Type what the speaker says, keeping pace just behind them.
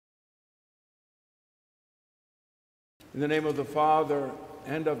In the name of the Father,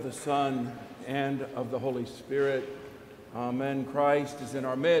 and of the Son, and of the Holy Spirit. Amen. Christ is in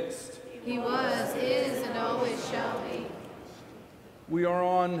our midst. He was, is, and always shall be. We are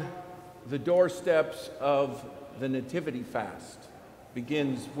on the doorsteps of the Nativity Fast.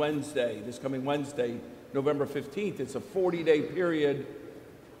 Begins Wednesday, this coming Wednesday, November 15th. It's a 40-day period,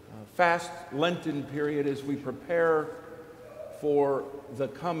 fast Lenten period, as we prepare for the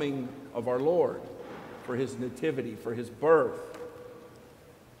coming of our Lord, for his nativity, for his birth.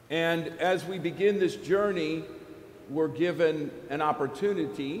 And as we begin this journey, we're given an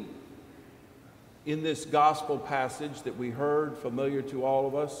opportunity in this gospel passage that we heard, familiar to all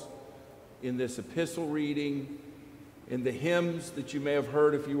of us, in this epistle reading, in the hymns that you may have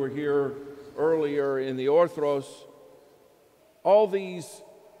heard if you were here earlier in the Orthros. All these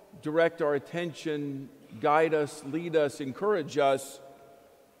direct our attention, guide us, lead us, encourage us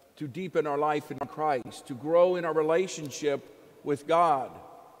to deepen our life in Christ, to grow in our relationship with God,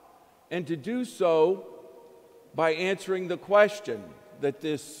 and to do so by answering the question that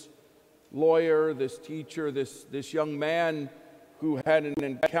this lawyer, this teacher, this young man who had an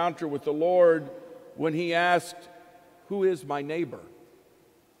encounter with the Lord, when he asked, "Who is my neighbor?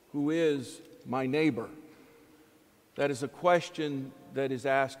 Who is my neighbor?" That is a question that is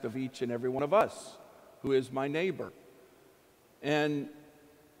asked of each and every one of us. Who is my neighbor? And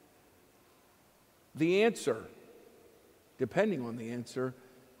the answer, depending on the answer,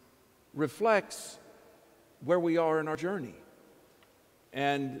 reflects where we are in our journey.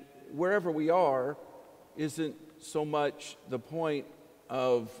 And wherever we are isn't so much the point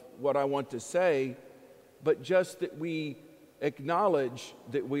of what I want to say, but just that we acknowledge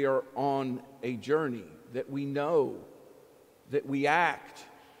that we are on a journey, that we know, that we act,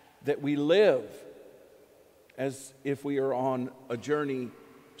 that we live as if we are on a journey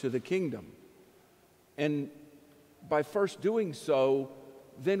to the kingdom. And by first doing so,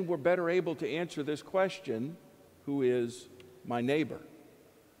 then we're better able to answer this question, who is my neighbor?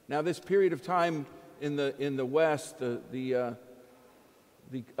 Now, this period of time in the West, the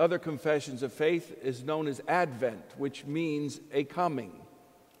other confessions of faith is known as Advent, which means a coming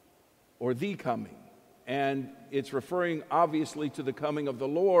or the coming. And it's referring obviously to the coming of the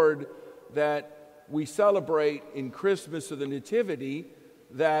Lord that we celebrate in Christmas of the Nativity,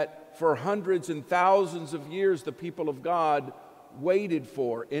 that for hundreds and thousands of years the people of God waited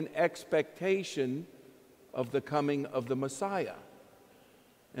for in expectation of the coming of the Messiah.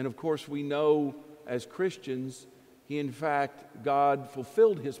 And of course we know as Christians, God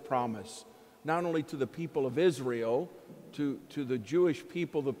fulfilled his promise, not only to the people of Israel, to the Jewish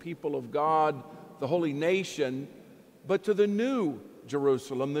people, the people of God, the holy nation, but to the new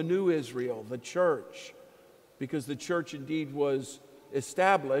Jerusalem, the new Israel, the church, because the church indeed was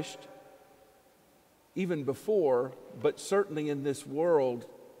established even before, but certainly in this world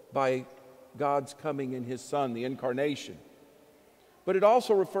by God's coming in his Son, the incarnation. But it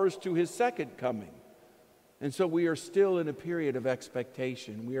also refers to his second coming. And so we are still in a period of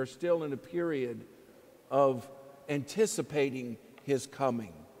expectation. We are still in a period of anticipating his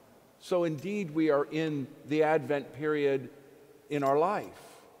coming. So indeed we are in the Advent period in our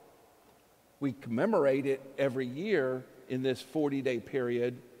life. We commemorate it every year in this 40-day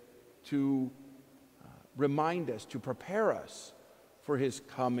period to remind us, to prepare us for his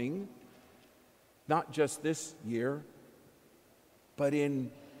coming, not just this year, but in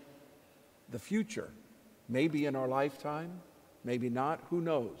the future. Maybe in our lifetime, maybe not, who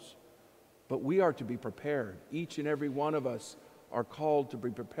knows? But we are to be prepared. Each and every one of us are called to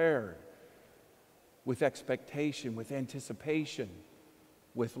be prepared with expectation, with anticipation,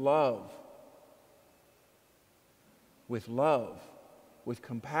 with love, with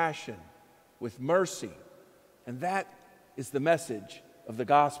compassion, with mercy. And that is the message of the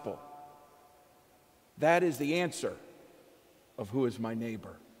gospel. That is the answer of who is my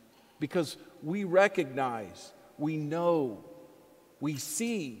neighbor. Because we recognize, we know, we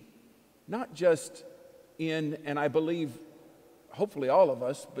see, not just in, and I believe hopefully all of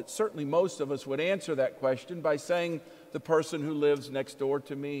us, but certainly most of us would answer that question by saying the person who lives next door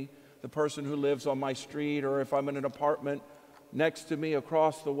to me, the person who lives on my street, or if I'm in an apartment next to me,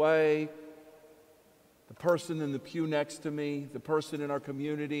 across the way, the person in the pew next to me, the person in our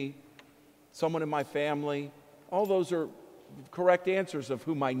community, someone in my family. All those are correct answers of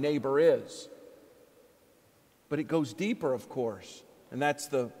who my neighbor is. But it goes deeper, of course, and that's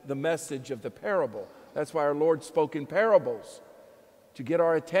the message of the parable. That's why our Lord spoke in parables, to get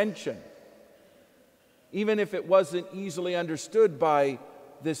our attention. Even if it wasn't easily understood by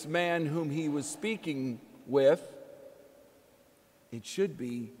this man whom he was speaking with, it should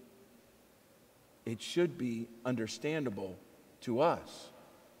be it should be understandable to us.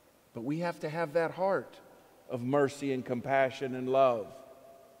 But we have to have that heart of mercy and compassion and love.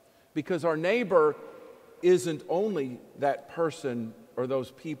 Because our neighbor isn't only that person or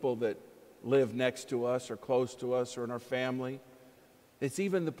those people that live next to us or close to us or in our family. It's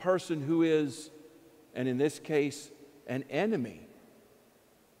even the person who is, and in this case, an enemy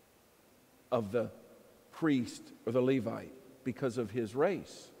of the priest or the Levite because of his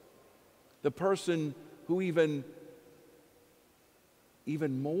race. The person who even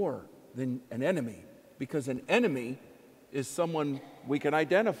more than an enemy, because an enemy is someone we can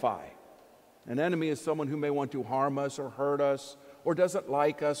identify. An enemy is someone who may want to harm us or hurt us or doesn't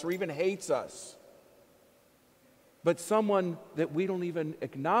like us or even hates us. But someone that we don't even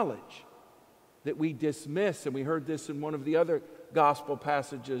acknowledge, that we dismiss, and we heard this in one of the other gospel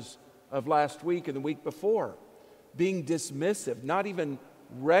passages of last week and the week before, being dismissive, not even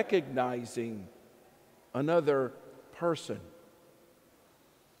recognizing another person.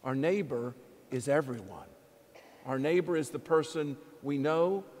 Our neighbor is everyone. Our neighbor is the person we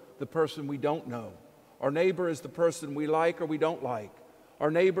know, the person we don't know. Our neighbor is the person we like or we don't like. Our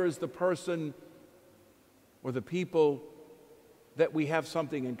neighbor is the person or the people that we have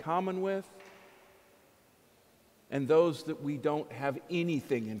something in common with, and those that we don't have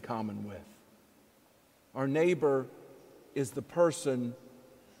anything in common with. Our neighbor is the person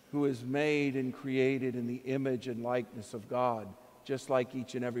who is made and created in the image and likeness of God, just like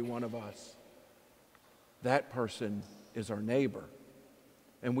each and every one of us. That person is our neighbor.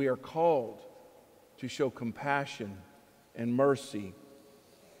 And we are called to show compassion and mercy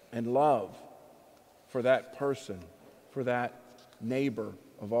and love for that person, for that neighbor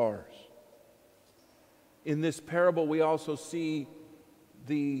of ours. In this parable, we also see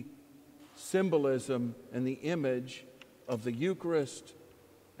the symbolism and the image of the Eucharist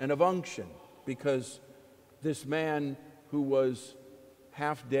and of unction, because this man who was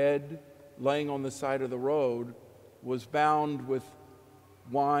half dead, laying on the side of the road, was bound with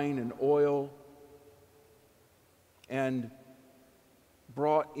wine and oil and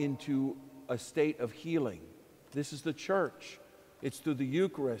brought into a state of healing. This is the church. It's through the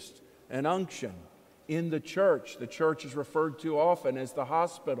Eucharist and unction. In the church is referred to often as the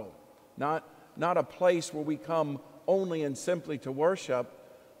hospital, not a place where we come only and simply to worship,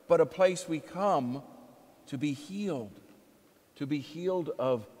 but a place we come to be healed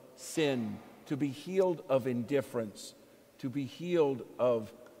of sin, to be healed of indifference, to be healed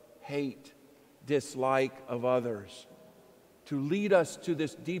of hate, dislike of others, to lead us to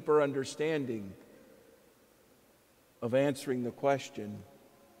this deeper understanding of answering the question,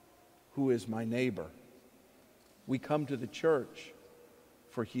 who is my neighbor? We come to the church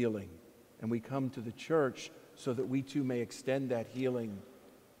for healing, and we come to the church so that we too may extend that healing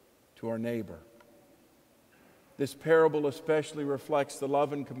to our neighbor. This parable especially reflects the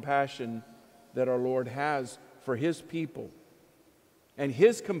love and compassion that our Lord has for His people. And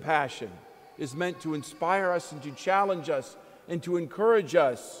His compassion is meant to inspire us and to challenge us and to encourage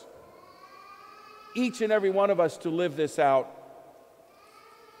us, each and every one of us, to live this out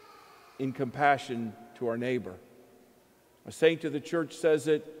in compassion to our neighbor. A saint of the church says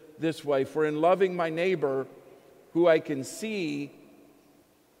it this way: "For in loving my neighbor who I can see,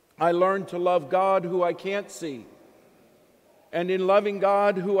 I learn to love God who I can't see. And in loving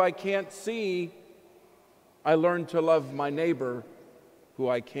God who I can't see, I learn to love my neighbor who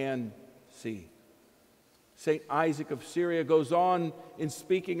I can see." St. Isaac of Syria goes on in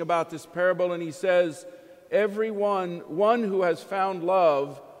speaking about this parable, and he says, one who has found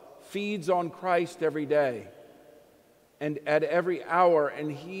love feeds on Christ every day and at every hour,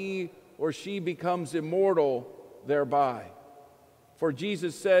 and he or she becomes immortal thereby. For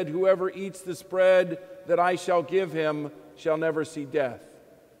Jesus said, "Whoever eats this bread that I shall give him shall never see death."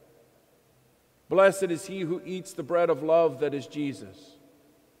 Blessed is he who eats the bread of love that is Jesus.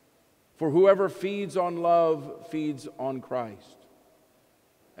 For whoever feeds on love feeds on Christ.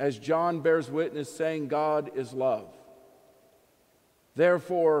 As John bears witness, saying, God is love.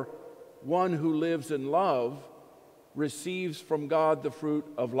 Therefore, one who lives in love receives from God the fruit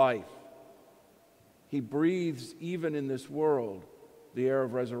of life. He breathes, even in this world, the air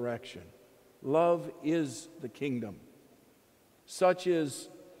of resurrection. Love is the kingdom. Such is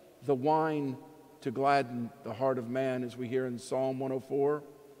the wine to gladden the heart of man, as we hear in Psalm 104.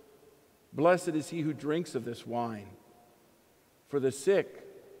 Blessed is he who drinks of this wine. For the sick,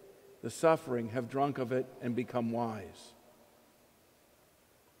 the suffering, have drunk of it and become wise.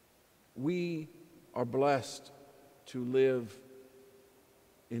 We are blessed to live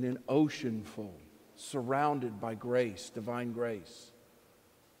in an ocean full, surrounded by grace, divine grace.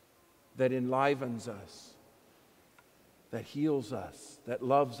 that enlivens us, that heals us, that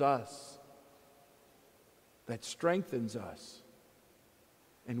loves us, that strengthens us.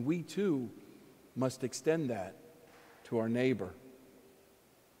 And we too must extend that to our neighbor.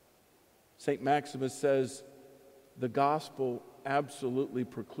 St. Maximus says the gospel absolutely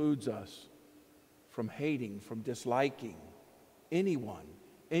precludes us from hating, from disliking anyone,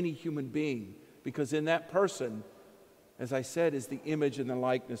 any human being, because in that person, as I said, is the image and the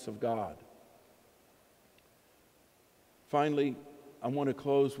likeness of God. Finally, I want to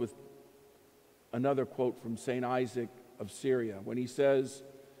close with another quote from St. Isaac of Syria when he says,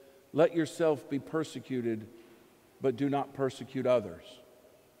 "Let yourself be persecuted, but do not persecute others.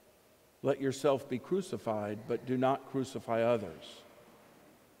 Let yourself be crucified, but do not crucify others.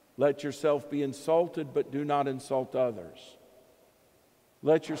 Let yourself be insulted, but do not insult others.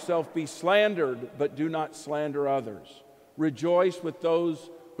 Let yourself be slandered, but do not slander others. Rejoice with those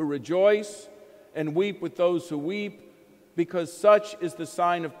who rejoice, and weep with those who weep, because such is the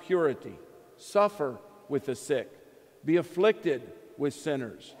sign of purity. Suffer with the sick, be afflicted with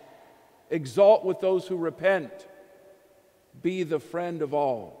sinners, exult with those who repent, be the friend of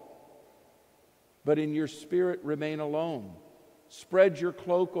all. But in your spirit remain alone. Spread your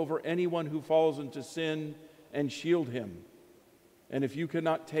cloak over anyone who falls into sin and shield him. And if you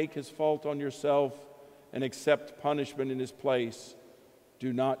cannot take his fault on yourself and accept punishment in his place,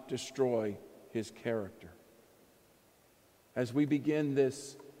 do not destroy his character." As we begin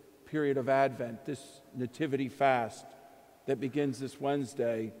this period of Advent, this Nativity fast that begins this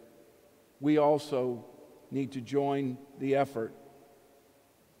Wednesday, we also need to join the effort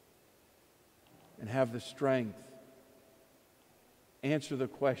and have the strength. Answer the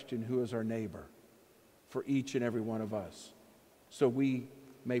question, who is our neighbor, for each and every one of us, so we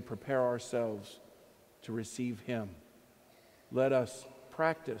may prepare ourselves to receive him. Let us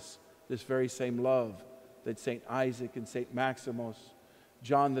practice this very same love that St. Isaac and St. Maximus,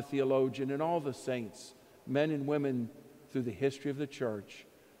 John the theologian, and all the saints, men and women through the history of the church,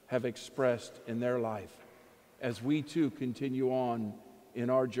 have expressed in their life, as we too continue on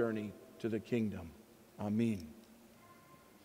in our journey to the kingdom. Amen.